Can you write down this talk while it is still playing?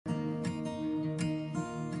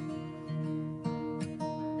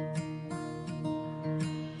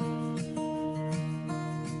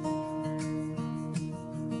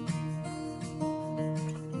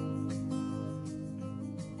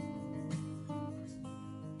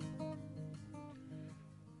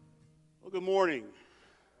Well, good morning.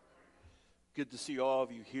 Good to see all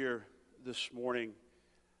of you here this morning.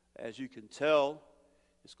 As you can tell,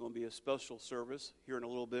 it's going to be a special service. Here in a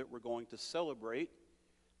little bit, we're going to celebrate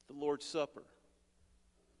the Lord's Supper,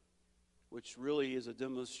 which really is a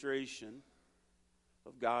demonstration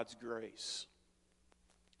of God's grace.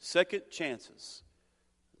 Second chances,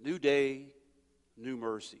 new day, new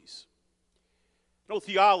mercies. You know,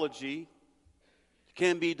 theology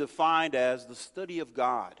can be defined as the study of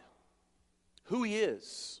God, who He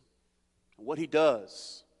is, and what He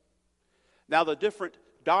does. Now, the different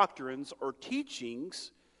doctrines or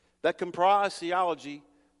teachings that comprise theology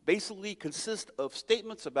basically consist of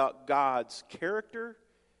statements about God's character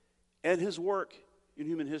and His work in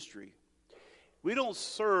human history. We don't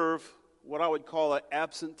serve what I would call an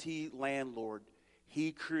absentee landlord.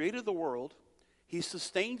 He created the world, He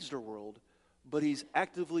sustains the world, but He's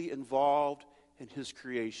actively involved in His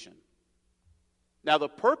creation. Now, the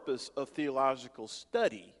purpose of theological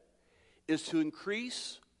study is to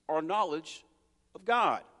increase our knowledge of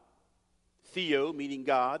God. Theo meaning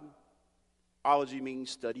God, ology meaning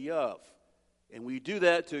study of. And we do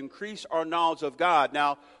that to increase our knowledge of God.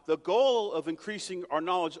 Now, the goal of increasing our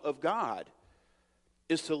knowledge of God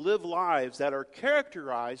is to live lives that are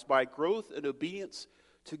characterized by growth and obedience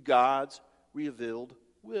to God's revealed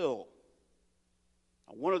will.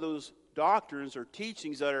 Now, one of those doctrines or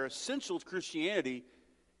teachings that are essential to Christianity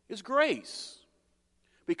is grace.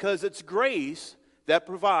 Because it's grace that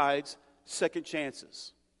provides second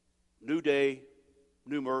chances. New day,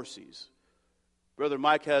 new mercies. Brother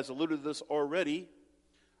Mike has alluded to this already.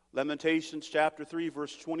 Lamentations chapter 3,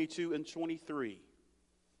 verse 22 and 23.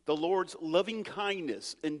 The Lord's loving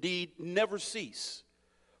kindness indeed never cease,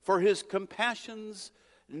 for His compassions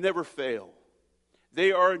never fail.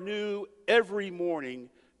 They are new every morning.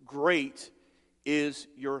 Great is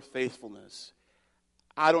your faithfulness.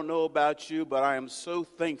 I don't know about you, but I am so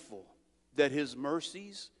thankful that His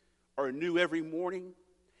mercies are new every morning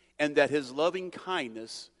and that His loving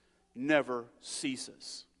kindness never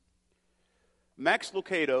ceases. Max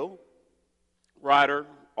Lucado, writer,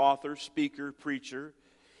 author, speaker, preacher,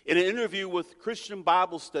 in an interview with Christian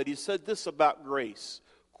Bible Studies said this about grace,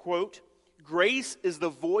 quote, "Grace is the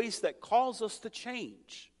voice that calls us to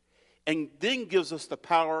change and then gives us the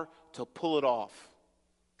power to pull it off.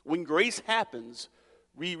 When grace happens,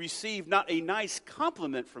 we receive not a nice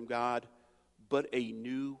compliment from God, but a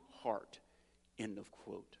new heart." End of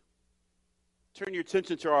quote. Turn your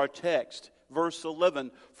attention to our text, verse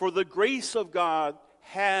 11. For the grace of God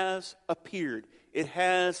has appeared. It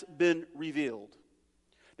has been revealed.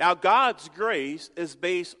 Now, God's grace is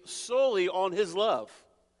based solely on His love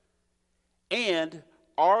and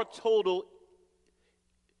our total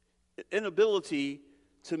inability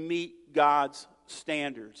to meet God's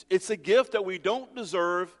standards. It's a gift that we don't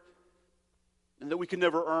deserve and that we can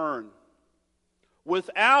never earn.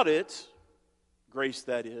 Without it, grace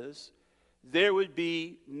that is, there would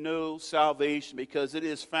be no salvation because it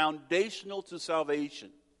is foundational to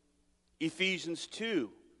salvation. Ephesians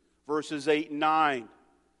 2, verses 8 and 9.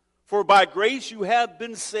 For by grace you have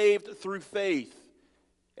been saved through faith,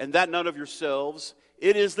 and that not of yourselves.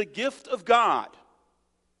 It is the gift of God,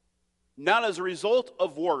 not as a result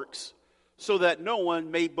of works, so that no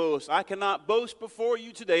one may boast. I cannot boast before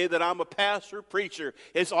you today that I'm a pastor, preacher.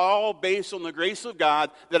 It's all based on the grace of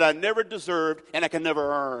God that I never deserved and I can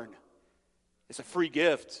never earn. It's a free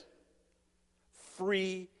gift.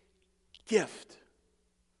 Free gift.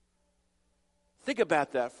 Think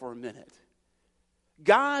about that for a minute.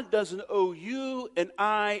 God doesn't owe you and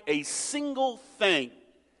I a single thing,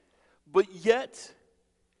 but yet,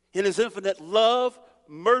 in His infinite love,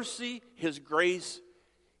 mercy, His grace,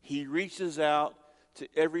 He reaches out to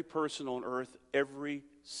every person on earth every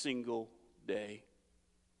single day.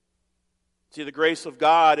 See, the grace of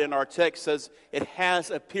God in our text says it has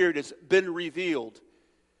appeared, it's been revealed.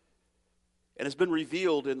 And it's been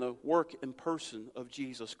revealed in the work and person of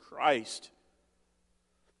Jesus Christ.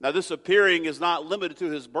 Now, this appearing is not limited to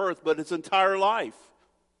His birth, but His entire life.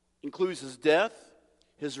 It includes His death,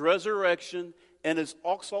 His resurrection, and His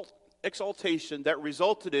exaltation that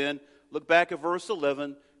resulted in, look back at verse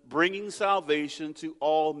 11, bringing salvation to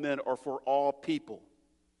all men or for all people.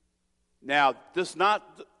 Now, this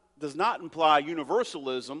does not imply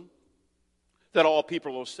universalism, that all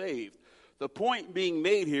people are saved. The point being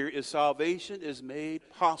made here is salvation is made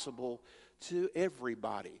possible to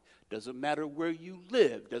everybody. Doesn't matter where you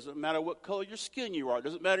live. Doesn't matter what color your skin you are.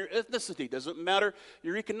 Doesn't matter your ethnicity. Doesn't matter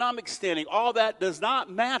your economic standing. All that does not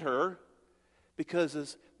matter because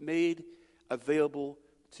it's made available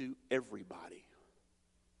to everybody.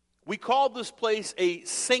 We call this place a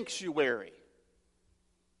sanctuary.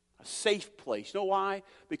 a safe place. You know why?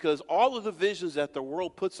 Because all of the visions that the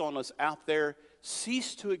world puts on us out there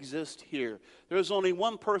cease to exist here. There's only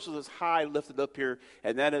one person that's high lifted up here,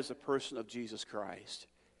 and that is the person of Jesus Christ.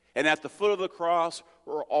 And at the foot of the cross,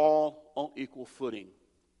 we're all on equal footing.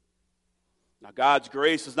 Now, God's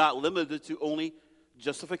grace is not limited to only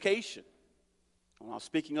justification. Well,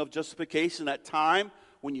 speaking of justification, that time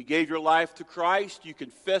when you gave your life to Christ, you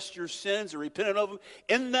confessed your sins and repented of them.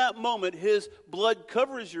 In that moment, His blood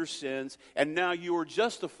covers your sins, and now you are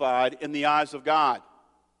justified in the eyes of God.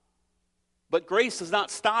 But grace does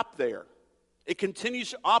not stop there. It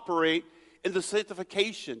continues to operate in the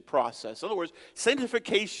sanctification process. In other words,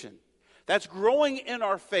 sanctification, that's growing in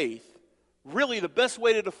our faith. Really, the best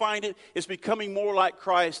way to define it is becoming more like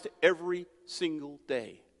Christ every single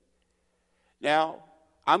day. Now,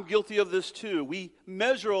 I'm guilty of this too. We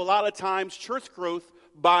measure a lot of times church growth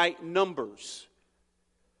by numbers.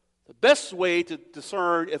 The best way to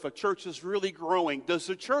discern if a church is really growing, does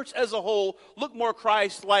the church as a whole look more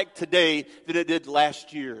Christ-like today than it did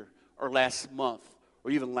last year or last month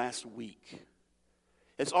or even last week?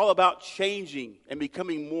 It's all about changing and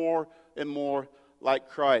becoming more and more like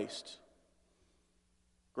Christ.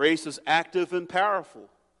 Grace is active and powerful.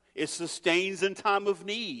 It sustains in time of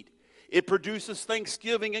need. It produces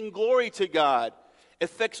thanksgiving and glory to God. It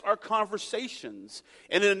affects our conversations.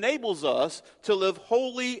 And it enables us to live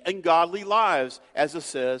holy and godly lives, as it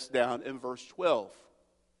says down in verse 12.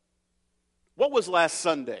 What was last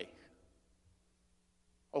Sunday?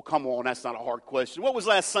 Oh, come on, that's not a hard question. What was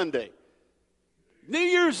last Sunday? New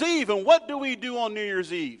Year's Eve. And what do we do on New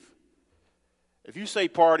Year's Eve? If you say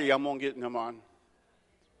party, I'm going to get them on.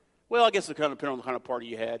 Well, I guess it kind of depends on the kind of party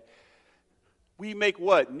you had. We make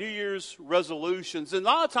what? New Year's resolutions. And a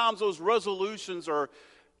lot of times those resolutions are,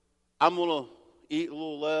 I'm going to eat a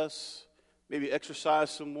little less, maybe exercise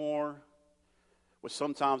some more, which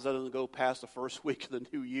sometimes that doesn't go past the first week of the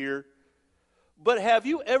new year. But have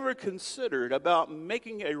you ever considered about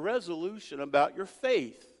making a resolution about your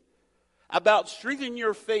faith, about strengthening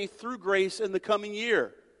your faith through grace in the coming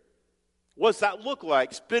year? What's that look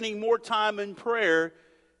like? Spending more time in prayer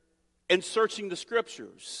and searching the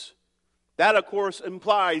Scriptures. That, of course,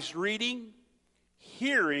 implies reading,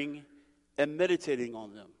 hearing, and meditating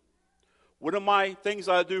on them. One of my things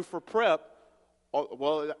I do for prep,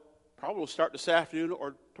 well, probably will start this afternoon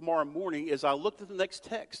or tomorrow morning, is I look at the next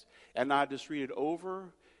text, and I just read it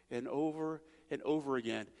over and over and over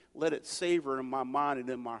again. Let it savor in my mind and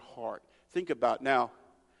in my heart. Think about it. Now,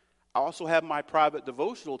 I also have my private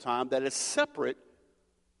devotional time that is separate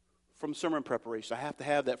from sermon preparation. I have to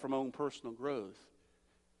have that for my own personal growth.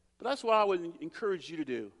 But that's what I would encourage you to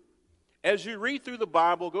do. As you read through the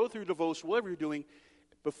Bible, go through devotion, whatever you're doing,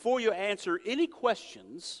 before you answer any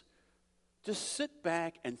questions, just sit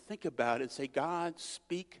back and think about it and say, God,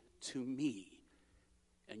 speak to me.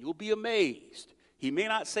 And you'll be amazed. He may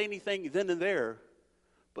not say anything then and there,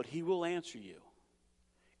 but He will answer you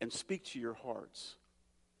and speak to your hearts.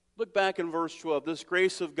 Look back in verse 12. This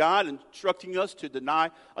grace of God instructing us to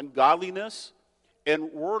deny ungodliness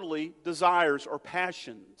and worldly desires or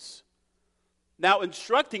passions. Now,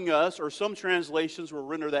 instructing us, or some translations will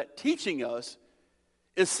render that teaching us,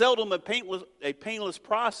 is seldom a painless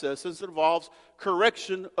process, since it involves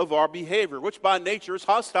correction of our behavior, which by nature is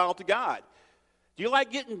hostile to God. Do you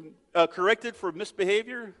like getting corrected for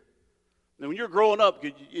misbehavior? And when you're growing up,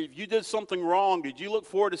 if you did something wrong, did you look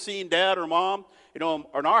forward to seeing Dad or Mom? You know,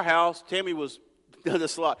 in our house, Tammy was done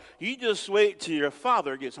this a lot. You just wait till your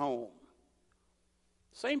father gets home.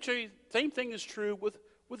 Same thing is true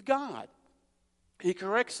with God. He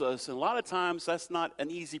corrects us, and a lot of times that's not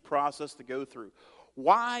an easy process to go through.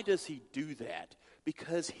 Why does He do that?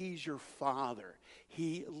 Because He's your Father.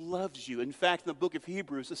 He loves you. In fact, in the book of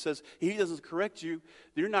Hebrews, it says He doesn't correct you.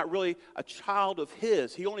 You're not really a child of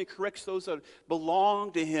His. He only corrects those that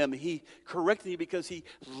belong to Him. He corrects you because He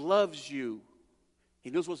loves you. He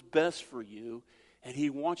knows what's best for you, and He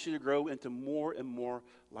wants you to grow into more and more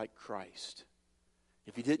like Christ.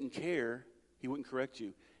 If He didn't care, He wouldn't correct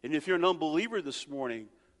you. And if you're an unbeliever this morning,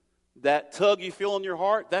 that tug you feel in your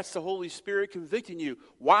heart, that's the Holy Spirit convicting you.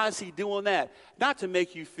 Why is He doing that? Not to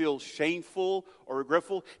make you feel shameful or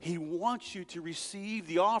regretful. He wants you to receive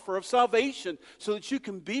the offer of salvation so that you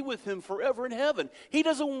can be with Him forever in heaven. He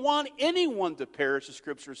doesn't want anyone to perish, the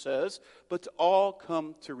Scripture says, but to all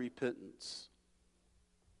come to repentance.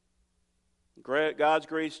 God's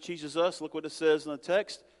grace teaches us, look what it says in the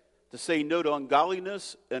text, to say no to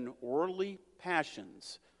ungodliness and worldly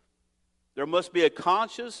passions. There must be a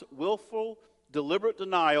conscious, willful, deliberate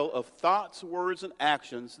denial of thoughts, words, and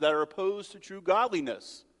actions that are opposed to true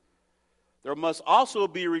godliness. There must also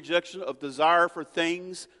be a rejection of desire for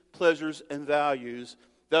things pleasures, and values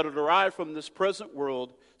that are derived from this present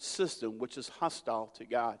world system, which is hostile to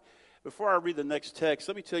God. Before I read the next text,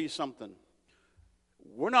 let me tell you something.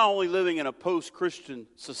 We're not only living in a post-Christian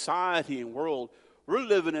society and world, we're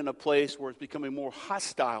living in a place where it's becoming more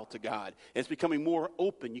hostile to God. It's becoming more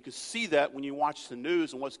open. You can see that when you watch the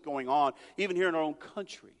news and what's going on, even here in our own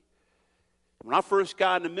country. When I first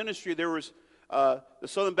got into ministry, there was the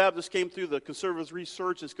Southern Baptists came through the conservative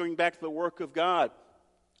research. It's going back to the work of God.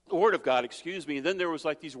 The Word of God, excuse me. And then there was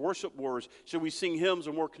like these worship wars. Should we sing hymns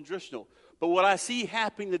or more conditional? But what I see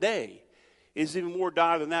happening today is even more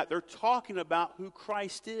dire than that. They're talking about who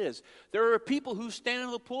Christ is. There are people who stand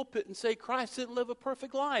in the pulpit and say Christ didn't live a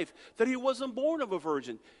perfect life, that he wasn't born of a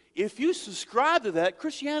virgin. If you subscribe to that,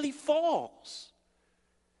 Christianity falls.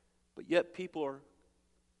 But yet people are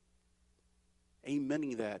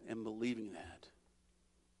amening that and believing that.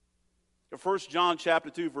 1 John chapter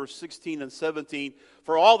 2, verse 16 and 17,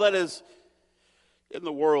 for all that is in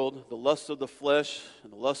the world, the lust of the flesh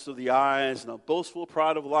and the lust of the eyes and the boastful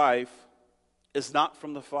pride of life is not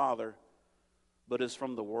from the Father, but is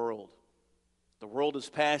from the world. The world is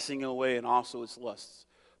passing away and also its lusts.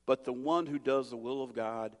 But the one who does the will of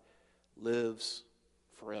God lives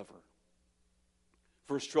forever.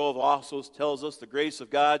 Verse 12 also tells us the grace of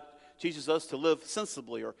God teaches us to live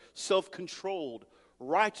sensibly or self-controlled,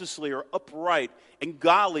 righteously or upright, and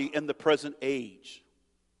godly in the present age.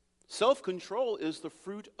 Self-control is the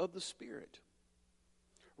fruit of the Spirit.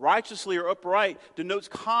 Righteously or upright denotes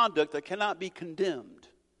conduct that cannot be condemned.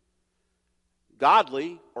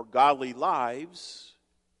 Godly or godly lives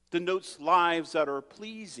denotes lives that are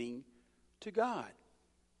pleasing to God.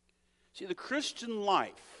 See, the Christian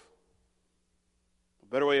life, a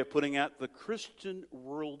better way of putting it, the Christian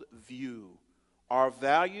worldview, our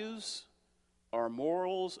values, our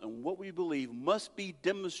morals, and what we believe must be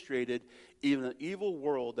demonstrated in an evil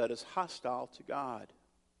world that is hostile to God.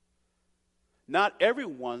 Not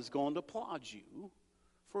everyone's going to applaud you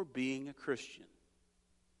for being a Christian.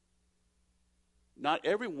 Not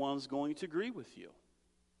everyone's going to agree with you.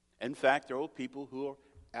 In fact, there are people who are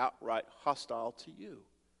outright hostile to you.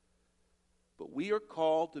 But we are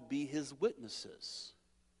called to be his witnesses.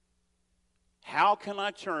 How can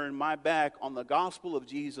I turn my back on the gospel of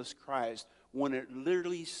Jesus Christ when it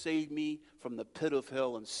literally saved me from the pit of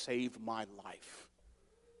hell and saved my life?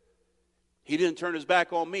 He didn't turn his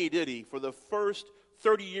back on me, did he? For the first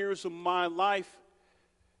 30 years of my life,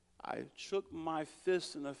 I shook my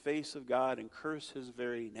fist in the face of God and cursed his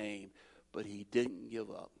very name. But he didn't give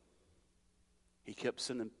up. He kept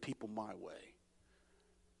sending people my way.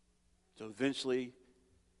 So eventually,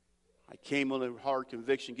 I came with a hard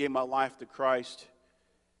conviction, gave my life to Christ,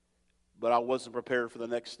 but I wasn't prepared for the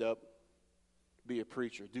next step. Be a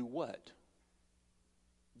preacher. Do what?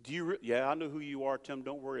 Yeah, I know who you are, Tim.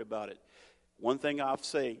 Don't worry about it. One thing I'll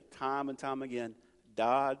say time and time again,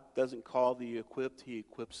 God doesn't call the equipped, he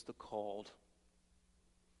equips the called.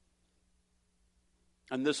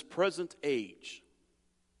 And this present age,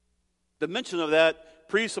 the mention of that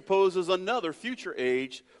presupposes another future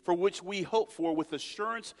age for which we hope for with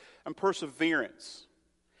assurance and perseverance.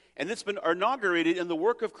 And it's been inaugurated in the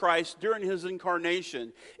work of Christ during his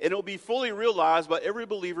incarnation. And it will be fully realized by every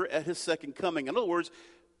believer at his second coming. In other words,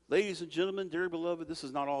 ladies and gentlemen, dear beloved, this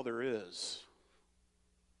is not all there is.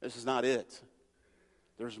 This is not it.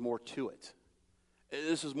 There's more to it.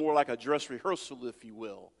 This is more like a dress rehearsal, if you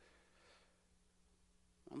will.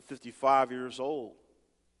 I'm 55 years old.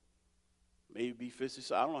 Maybe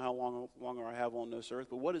 50. I don't know how longer I have on this earth,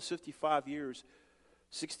 but what is 55 years,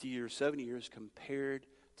 60 years, 70 years compared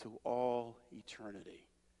to all eternity?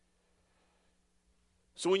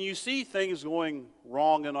 So when you see things going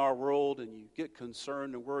wrong in our world and you get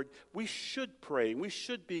concerned and worried, we should pray, we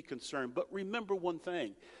should be concerned. But remember one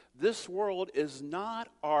thing, this world is not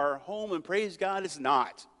our home, and praise God, it's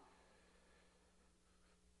not.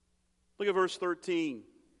 Look at verse 13.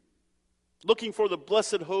 Looking for the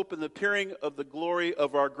blessed hope and the appearing of the glory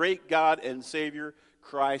of our great God and Savior,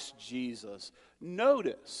 Christ Jesus.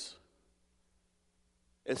 Notice,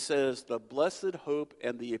 it says the blessed hope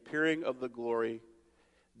and the appearing of the glory.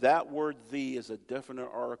 That word "the" is a definite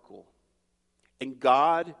article. And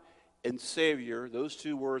God and Savior, those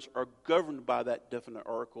two words are governed by that definite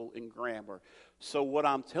article in grammar. So what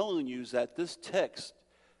I'm telling you is that this text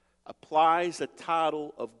applies the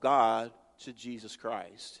title of God to Jesus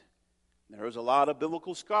Christ. There's a lot of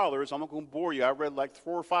biblical scholars. I'm not going to bore you. I read like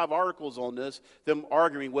 4 or 5 articles on this, them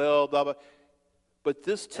arguing, well, blah, blah. But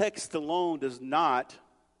this text alone does not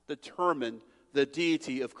determine the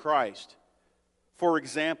deity of Christ. For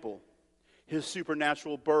example, his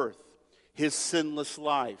supernatural birth, his sinless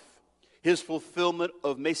life, his fulfillment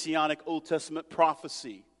of Messianic Old Testament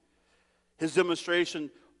prophecy, his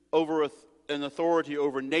demonstration over an authority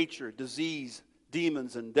over nature, disease,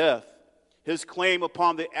 demons, and death, his claim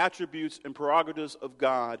upon the attributes and prerogatives of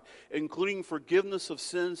God, including forgiveness of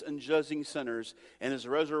sins and judging sinners, and his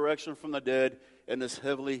resurrection from the dead and his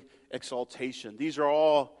heavenly exaltation. These are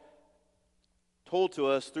all told to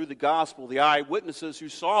us through the gospel, the eyewitnesses who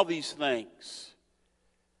saw these things.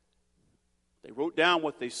 They wrote down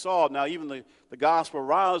what they saw. Now, even the gospel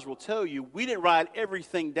writers will tell you, we didn't write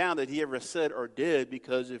everything down that he ever said or did,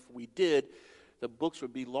 because if we did, the books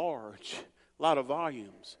would be large, a lot of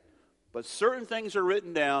volumes. But certain things are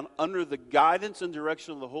written down under the guidance and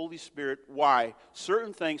direction of the Holy Spirit. Why?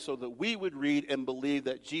 Certain things so that we would read and believe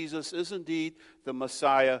that Jesus is indeed the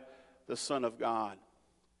Messiah, the Son of God.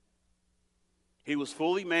 He was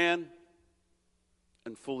fully man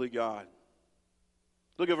and fully God.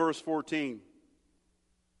 Look at verse 14.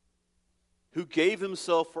 Who gave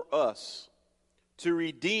himself for us to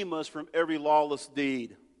redeem us from every lawless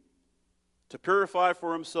deed, to purify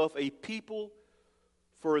for himself a people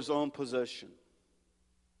for his own possession.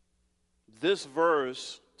 This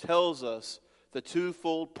verse tells us the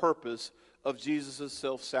twofold purpose of Jesus'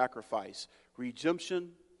 self-sacrifice: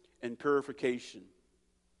 redemption and purification.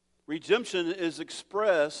 Redemption is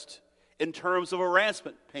expressed in terms of a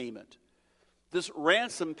ransom payment. This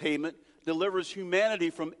ransom payment delivers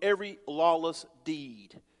humanity from every lawless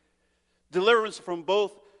deed. Deliverance from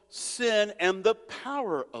both sin and the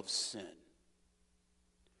power of sin.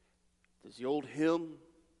 There's the old hymn,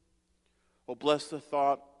 "Oh, bless the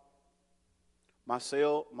thought, my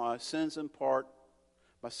sins in part,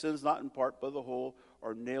 my sins not in part but the whole,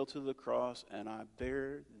 are nailed to the cross, and I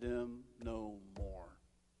bear them no more."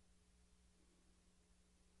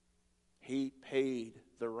 He paid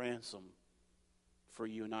the ransom for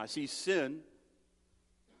you and I. See, sin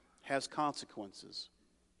has consequences.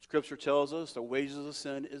 Scripture tells us the wages of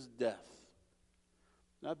sin is death.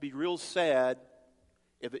 That'd be real sad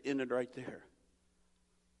if it ended right there.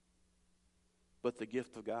 But the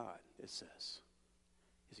gift of God, it says,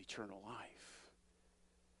 is eternal life.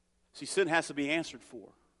 See, sin has to be answered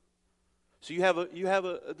for. So you have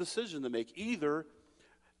a decision to make. Either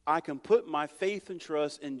I can put my faith and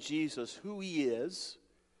trust in Jesus, who he is,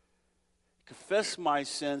 confess my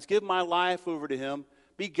sins, give my life over to him,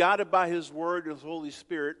 be guided by his word and his Holy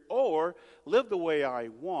Spirit, or live the way I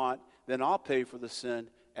want, then I'll pay for the sin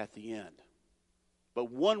at the end.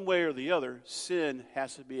 But one way or the other, sin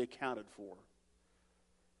has to be accounted for.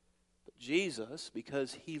 But Jesus,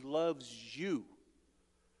 because he loves you,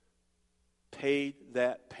 paid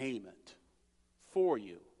that payment for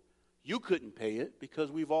you. You couldn't pay it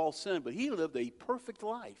because we've all sinned, but he lived a perfect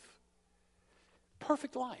life.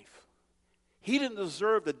 Perfect life. He didn't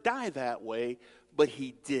deserve to die that way, but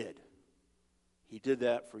he did. He did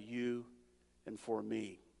that for you and for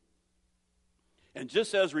me. And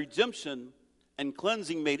just as redemption and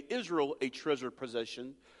cleansing made Israel a treasured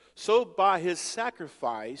possession, so by his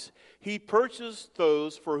sacrifice he purchased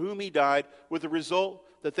those for whom he died, with the result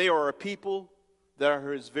that they are a people that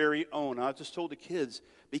are his very own. I just told the kids,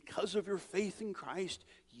 because of your faith in Christ,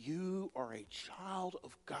 you are a child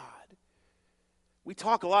of God. We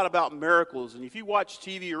talk a lot about miracles, and if you watch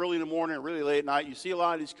TV early in the morning and really late at night, you see a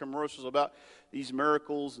lot of these commercials about these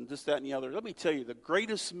miracles and this, that, and the other. Let me tell you, the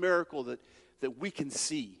greatest miracle that we can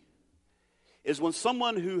see is when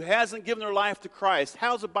someone who hasn't given their life to Christ,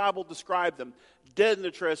 how does the Bible describe them? Dead in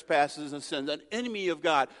their trespasses and sins, an enemy of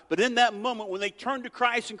God. But in that moment, when they turn to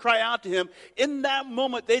Christ and cry out to him, in that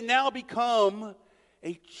moment, they now become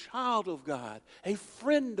a child of God, a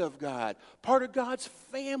friend of God, part of God's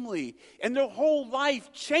family, and their whole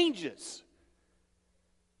life changes.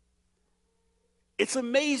 It's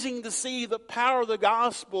amazing to see the power of the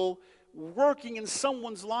gospel working in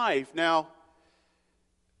someone's life. Now,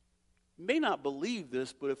 you may not believe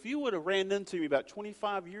this, but if you would have ran into me about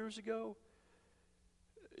 25 years ago,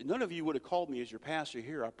 none of you would have called me as your pastor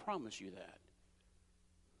here, I promise you that.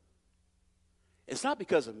 It's not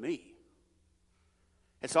because of me.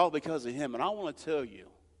 It's all because of him. And I want to tell you,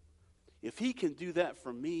 if he can do that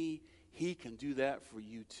for me, he can do that for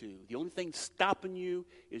you too. The only thing stopping you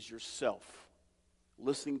is yourself.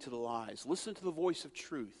 Listening to the lies. Listen to the voice of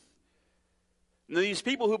truth. And these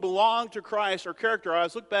people who belong to Christ are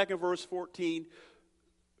characterized, look back in verse 14,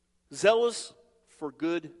 zealous for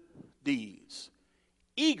good deeds,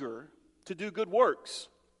 eager to do good works.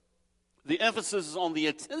 The emphasis is on the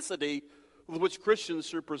intensity with which Christians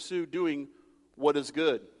should pursue doing what is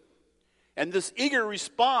good. And this eager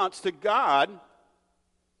response to God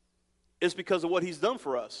is because of what he's done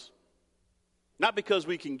for us. Not because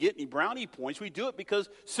we can get any brownie points. We do it because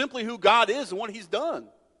simply who God is and what he's done.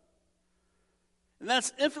 And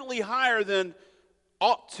that's infinitely higher than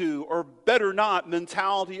ought to or better not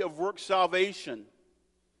mentality of work salvation.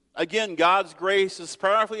 Again, God's grace is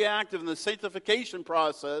powerfully active in the sanctification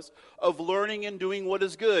process of learning and doing what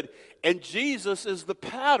is good. And Jesus is the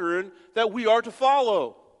pattern that we are to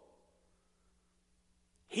follow.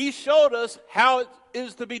 He showed us how it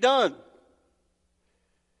is to be done.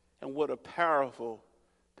 And what a powerful,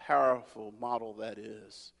 powerful model that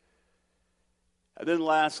is. And then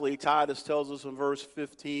lastly, Titus tells us in verse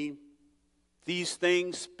 15, these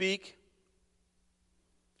things speak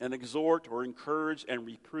and exhort or encourage and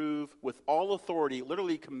reprove with all authority,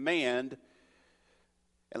 literally command,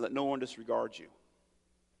 and let no one disregard you.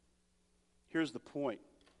 Here's the point.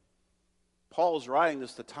 Paul is writing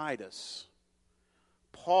this to Titus.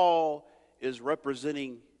 Titus is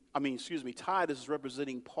representing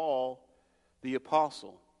Paul, the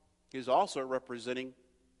apostle. He's also representing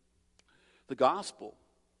the gospel.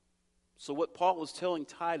 So what Paul is telling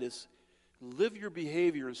Titus, live your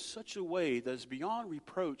behavior in such a way that is beyond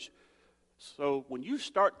reproach. So when you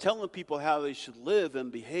start telling people how they should live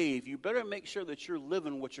and behave, you better make sure that you're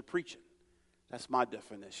living what you're preaching. That's my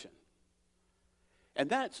definition. And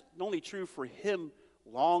that's not only true for him a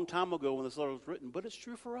long time ago when this letter was written, but it's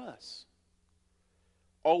true for us.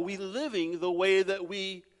 Are we living the way that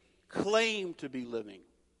we claim to be living?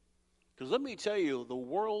 Because let me tell you, the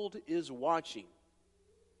world is watching.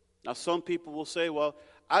 Now, some people will say, well,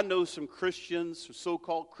 I know some Christians,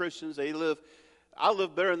 so-called Christians, I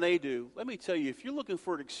live better than they do. Let me tell you, if you're looking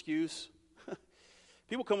for an excuse,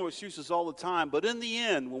 people come up with excuses all the time, but in the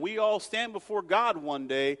end, when we all stand before God one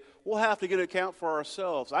day, we'll have to give an account for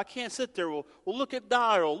ourselves. I can't sit there, well look at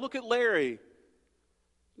Darrell, look at Larry.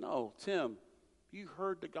 No, Tim, you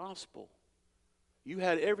heard the gospel. You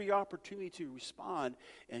had every opportunity to respond,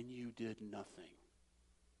 and you did nothing.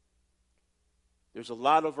 There's a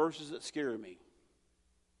lot of verses that scare me,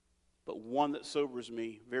 but one that sobers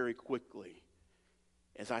me very quickly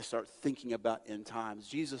as I start thinking about end times.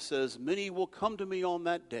 Jesus says, many will come to me on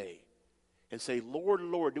that day and say, Lord,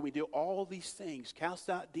 Lord, did we do all these things, cast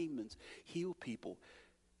out demons, heal people?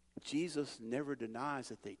 Jesus never denies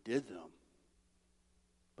that they did them,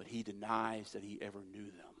 but he denies that he ever knew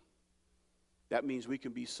them. That means we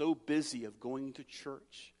can be so busy of going to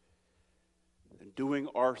church and doing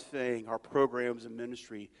our thing, our programs and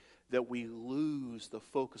ministry, that we lose the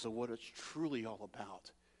focus of what it's truly all about.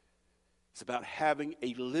 It's about having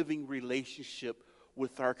a living relationship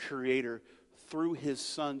with our Creator through his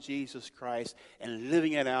Son, Jesus Christ, and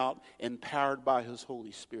living it out empowered by his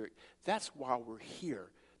Holy Spirit. That's why we're here.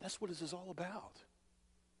 That's what this is all about.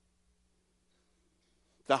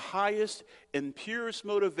 The highest and purest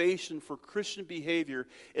motivation for Christian behavior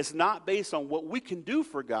is not based on what we can do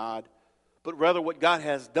for God, but rather what God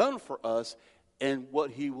has done for us and what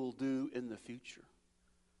he will do in the future.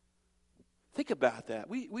 Think about that.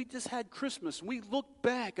 We just had Christmas, and we look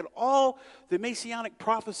back at all the messianic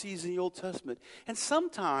prophecies in the Old Testament. And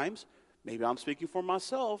sometimes, maybe I'm speaking for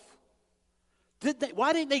myself,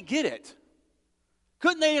 why didn't they get it?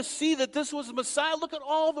 Couldn't they see that this was the Messiah? Look at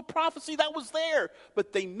all the prophecy that was there.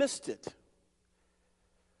 But they missed it.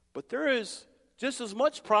 But there is just as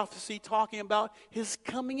much prophecy talking about his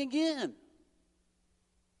coming again.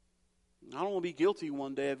 I don't want to be guilty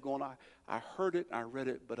one day of going, I heard it, I read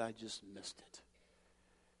it, but I just missed it.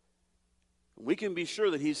 We can be sure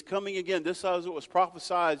that he's coming again. This is what was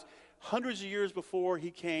prophesied hundreds of years before he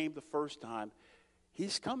came the first time.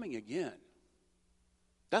 He's coming again.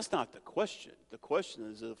 That's not the question. The question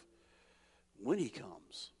is of when he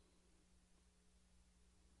comes.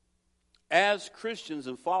 As Christians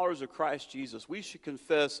and followers of Christ Jesus, we should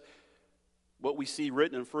confess what we see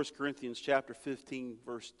written in 1 Corinthians chapter 15,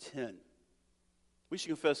 verse 10. We should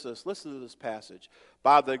confess this. Listen to this passage.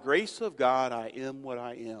 By the grace of God, I am what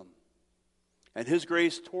I am. And his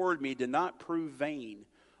grace toward me did not prove vain,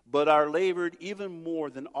 but I labored even more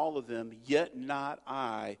than all of them, yet not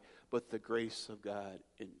I, but the grace of God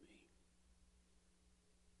in me.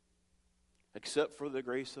 Except for the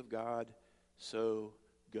grace of God, so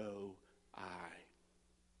go I.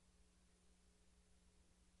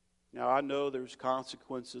 Now, I know there's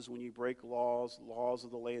consequences when you break laws of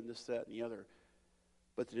the land, this, that, and the other.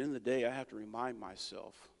 But at the end of the day, I have to remind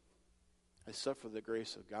myself, except for the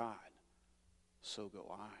grace of God, so go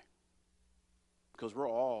I. Because we're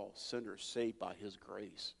all sinners saved by his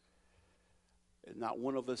grace. And not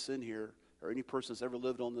one of us in here, or any person that's ever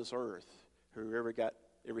lived on this earth, who ever got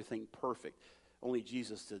everything perfect. Only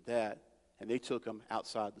Jesus did that. And they took him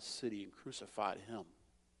outside the city and crucified him.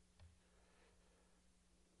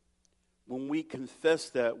 When we confess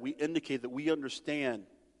that, we indicate that we understand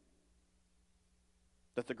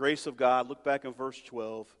that the grace of God, look back in verse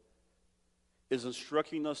 12, is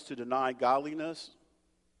instructing us to deny godliness,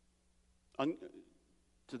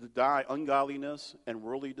 to deny ungodliness and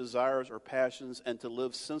worldly desires or passions, and to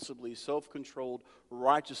live sensibly, self-controlled,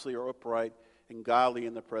 righteously or upright, and godly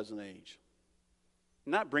in the present age.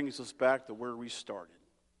 And that brings us back to where we started.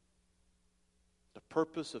 The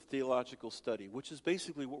purpose of theological study, which is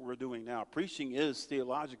basically what we're doing now. Preaching is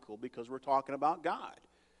theological because we're talking about God.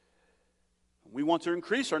 We want to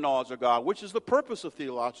increase our knowledge of God, which is the purpose of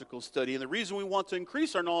theological study. And the reason we want to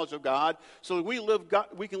increase our knowledge of God, so that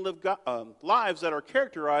we can live lives that are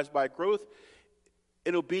characterized by growth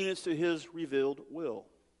in obedience to His revealed will.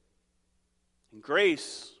 And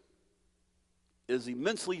grace is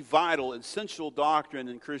immensely vital, essential doctrine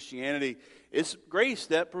in Christianity. It's grace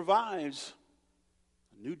that provides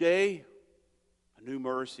a new day, a new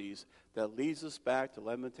mercies, that leads us back to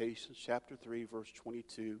Lamentations chapter 3, verse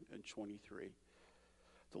 22 and 23.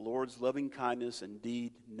 The Lord's loving kindness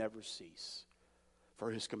indeed never cease,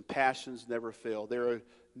 for His compassions never fail. They are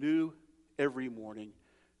new every morning.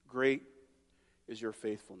 Great is your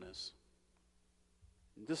faithfulness.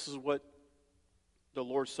 And this is what the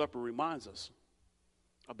Lord's Supper reminds us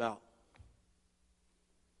about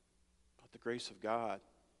the grace of God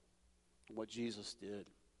and what Jesus did.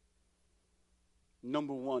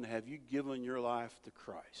 Number one, have you given your life to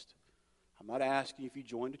Christ? I'm not asking if you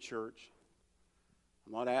joined a church.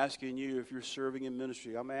 I'm not asking you if you're serving in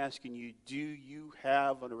ministry. I'm asking you, do you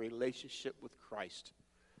have a relationship with Christ?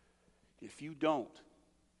 If you don't,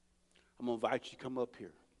 I'm going to invite you to come up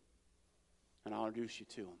here, and I'll introduce you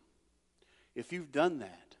to Him. If you've done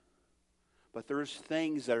that, but there's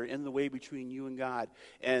things that are in the way between you and God,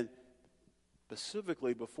 and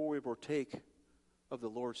specifically before we partake of the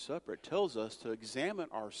Lord's Supper, it tells us to examine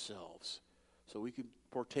ourselves so we can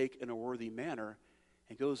partake in a worthy manner.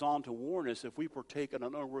 It goes on to warn us, if we partake in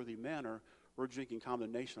an unworthy manner, we're drinking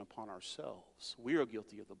condemnation upon ourselves. We are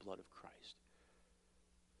guilty of the blood of Christ.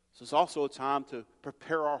 So it's also a time to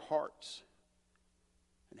prepare our hearts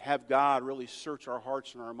and have God really search our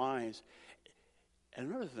hearts and our minds. And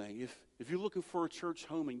another thing, if you're looking for a church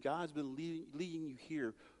home and God's been leading you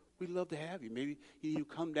here, we'd love to have you. Maybe you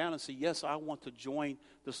come down and say, yes, I want to join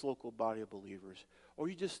this local body of believers. Or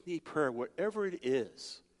you just need prayer, whatever it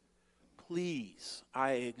is. Please,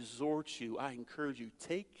 I exhort you, I encourage you,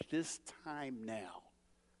 take this time now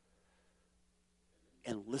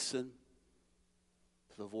and listen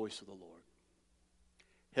to the voice of the Lord.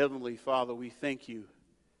 Heavenly Father, we thank you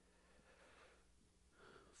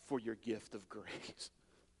for your gift of grace.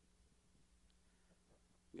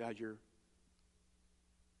 God,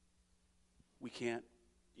 we can't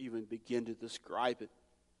even begin to describe it,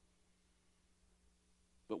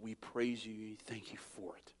 but we praise you and thank you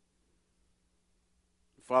for it.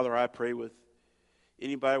 Father, I pray with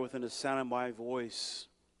anybody within the sound of my voice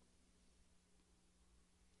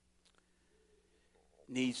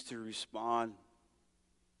needs to respond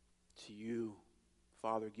to you.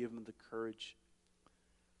 Father, give them the courage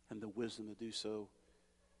and the wisdom to do so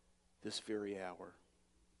this very hour.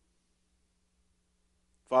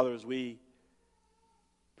 Father, as we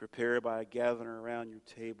prepare by gathering around your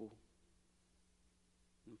table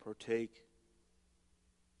and partake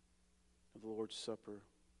of the Lord's Supper,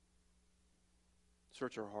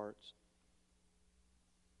 search our hearts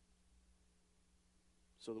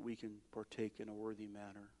so that we can partake in a worthy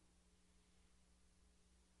manner.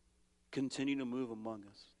 Continue to move among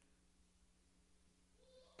us.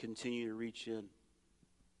 Continue to reach in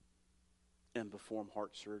and perform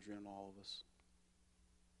heart surgery on all of us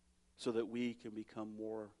so that we can become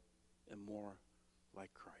more and more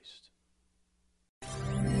like Christ.